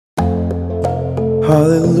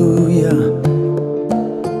Hallelujah.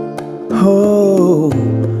 Oh,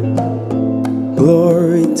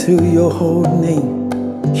 glory to your holy name,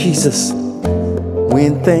 Jesus.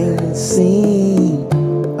 When things seem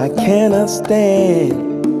I cannot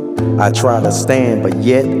stand, I try to stand, but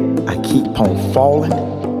yet I keep on falling.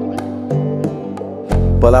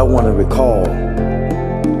 But I want to recall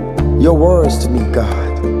your words to me, God.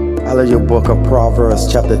 Out of your book of Proverbs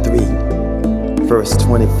chapter 3, verse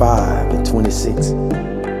 25 and 26.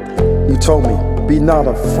 You told me, be not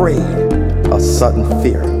afraid of sudden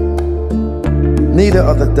fear, neither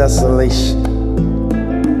of the desolation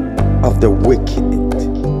of the wicked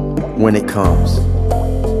when it comes.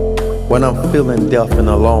 When I'm feeling deaf and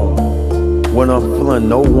alone, when I'm feeling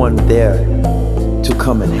no one there to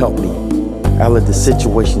come and help me out of the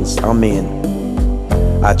situations I'm in,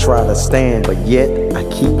 I try to stand, but yet I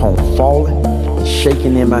keep on falling and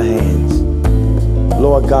shaking in my hands.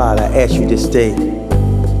 Lord God, I ask you this day,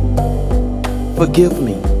 forgive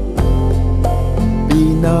me.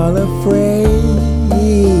 Be not afraid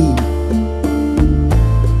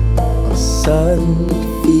of sudden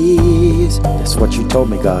fears. That's what you told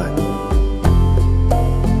me, God.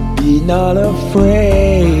 Be not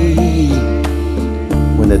afraid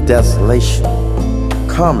when the desolation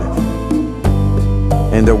cometh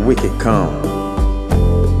and the wicked come.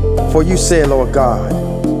 For you said, Lord God,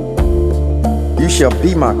 you shall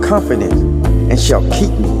be my confidence and shall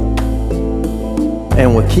keep me,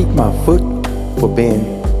 and will keep my foot from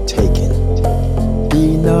being taken.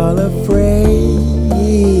 Be not afraid.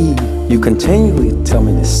 You continually tell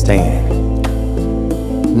me to stand,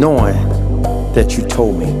 knowing that you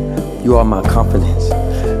told me you are my confidence.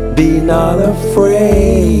 Be not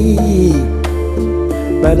afraid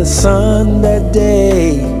by the sun that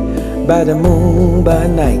day, by the moon by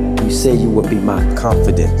night. You say you will be my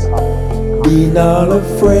confidence. Be not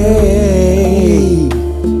afraid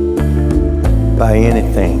by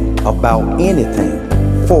anything, about anything,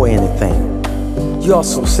 for anything. You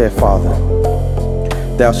also said, Father,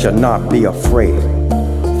 thou shalt not be afraid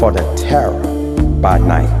for the terror by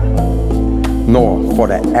night, nor for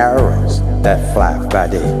the arrows that fly by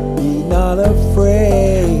day. Be not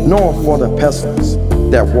afraid, nor for the pestilence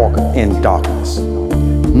that walketh in darkness,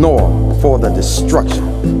 nor for the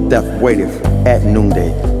destruction that waiteth at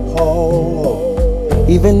noonday. Oh,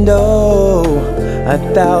 even though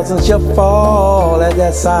 1,000 shall fall at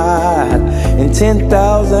that side, and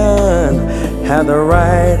 10,000 have the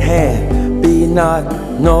right hand, be not,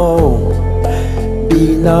 no,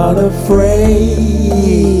 be not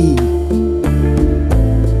afraid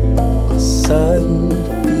of sudden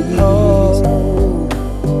fears.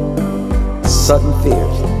 Sudden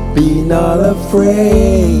fears. Be not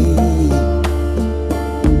afraid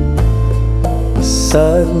of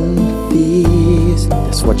sudden fears.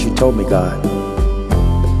 That's what you told me, God.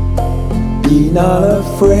 Be not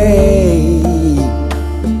afraid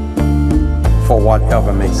for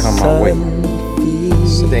whatever may come my way.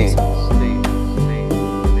 Stand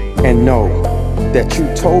and know that you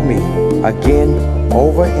told me again,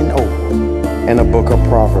 over and over, in the book of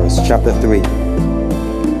Proverbs chapter 3,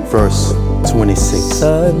 verse 26,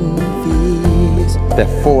 that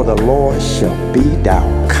for the Lord shall be thy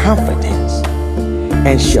confidence,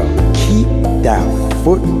 and shall keep thy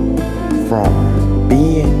foot from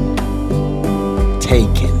being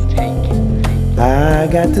taken. I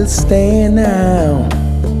got to stand now,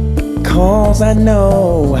 'cause I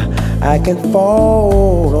know I can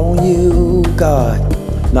fall on you, God.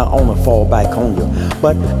 Not only fall back on you,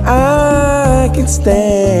 but I can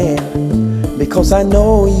stand, because I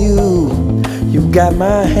know you got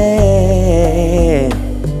my hand.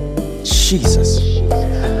 Jesus,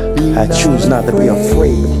 I choose not to be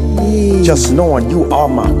afraid, just knowing you are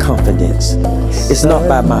my confidence. It's not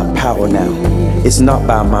by my power now, it's not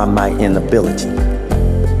by my might and ability,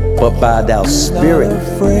 but by thou spirit,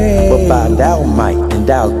 but by thou might and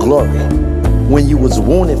thou glory. When you was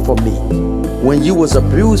wounded for me, when you was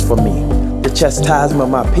abused for me, the chastisement of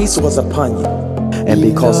my peace was upon you. And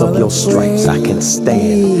because of your stripes I can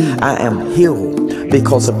stand. I am healed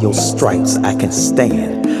because of your stripes. I can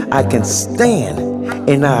stand. I can stand,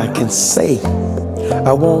 and I can say,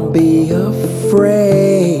 I won't be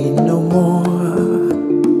afraid no more.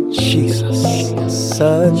 Jesus,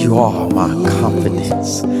 son, you are my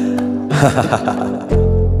confidence.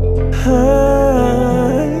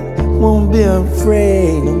 I won't be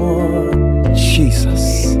afraid no more.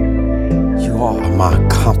 Jesus, you are my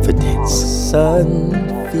confidence. Sudden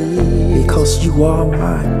fear, because you are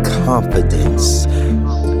my confidence.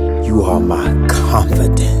 You are my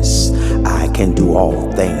confidence. I can do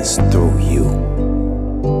all things through you.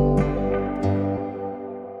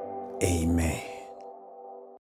 Amen.